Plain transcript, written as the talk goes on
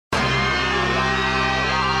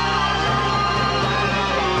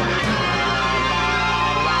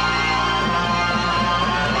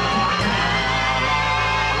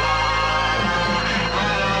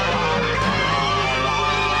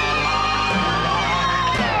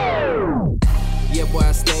boy,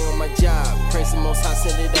 I stay on my job. Praise the Most High,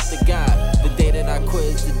 send it up to God. The day that I quit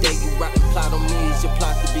is the day you rock. The plot on me is your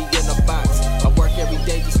plot to be in a box. I work every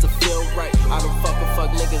day just to feel right. I don't fuck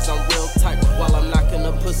niggas, I'm real tight. While I'm knocking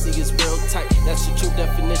a pussy, it's real tight. That's the true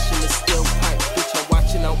definition, it's still pipe. Bitch, I'm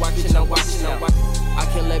watching. I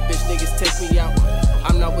can't let bitch niggas take me out.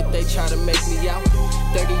 I'm not what they try to make me out.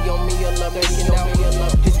 30 on me, I love 30 on me, I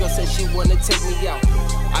love. His girl said she wanna take me out.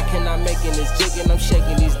 I cannot make it, it's jigging, I'm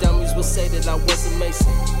shaking. These dummies will say that I was a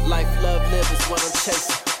mason. Life, love, live is what I'm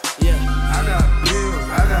chasing. Yeah. I got bills,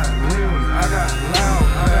 I got rims, I got loud,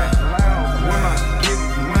 I got loud. When I get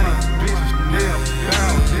money, bitches nail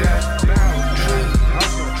down, yeah, down. True,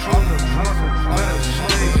 hustle, let us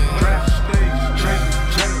stay, rap stage, change,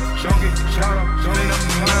 don't get shot up, don't end up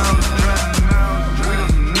now. We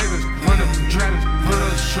them niggas, run them dragons, put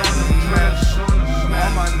us on the map.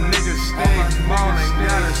 All my niggas stay ballin',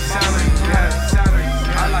 got a salad,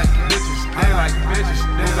 I like bitches, they like bitches,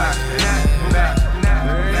 they like that.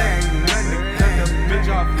 There ain't nothing to cut the bitch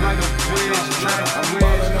off like a I'm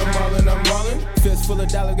ballin'. Fist full of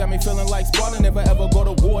dollars got me feeling like Spartan. If I ever go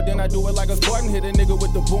to war, then I do it like a Spartan. Hit a nigga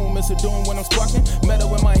with the boom, it's a doom when I'm sparking.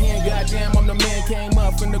 Metal in my hand, goddamn, I'm the man. Came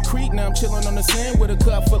up in the creek, now I'm chillin' on the sand with a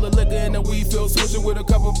cup full of liquor and the weed feel swishing with a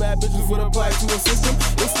couple bad bitches with a pipe to a system.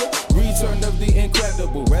 It's the return of the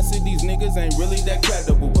incredible. Rest of these niggas ain't really that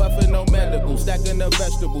credible. Puffin' no medical, stacking the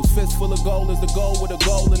vegetables. Fist full of gold is the goal with a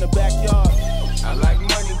goal in the backyard. I like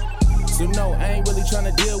money, so no, I ain't really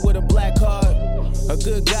tryna deal with a black card. A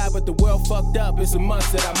good guy, but the world fucked up. It's a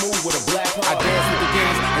must that I move with a black heart. I dance with the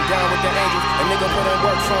demons and down with the angels. A nigga put in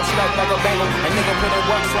work, so I'm stuck like a bangle. A nigga put in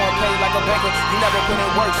work, so I'm paid like a banker. You never put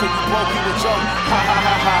in work, so you broke, you a joke. Ha ha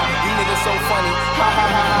ha ha, you niggas so funny. Ha ha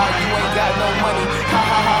ha ha, you ain't got no money. Ha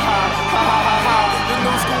ha ha ha, ha ha ha ha. The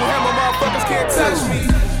new school hammer motherfuckers can't touch me.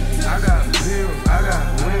 I got bills, I got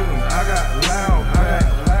rims, I got loud, I got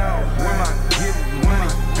loud. When I get money,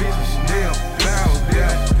 bitches nail down,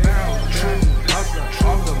 yeah, down. True,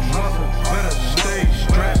 hustle, let us stay,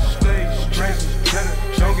 straight,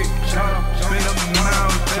 don't get shot up, spin up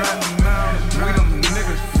miles, we them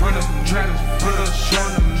niggas, run them dragons, put us on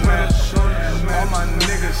the map. All my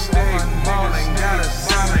niggas stay ballin', got a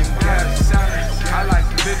salad, I like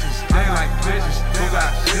bitches, they like bitches, who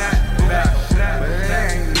got snap. But there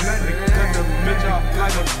ain't nothing to cut the bitch off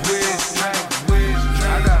like a whiz. I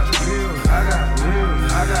got bills, I got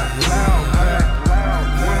rims, I got loud,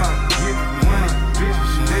 When I get money,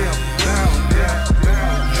 bitches nail down, yeah,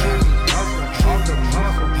 down. True,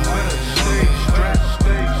 hustle, let us stay,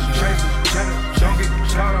 straight, don't get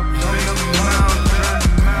shot up, don't end up miles.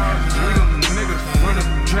 We them niggas, run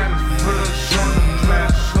them dragons, put us on the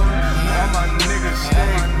map. All my niggas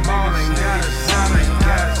stay ballin', got a salad,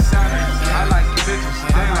 I like bitches,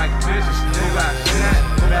 they like bitches, who got snap.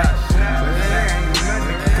 But there ain't nothing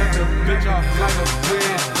to cut the bitch off like a whiz.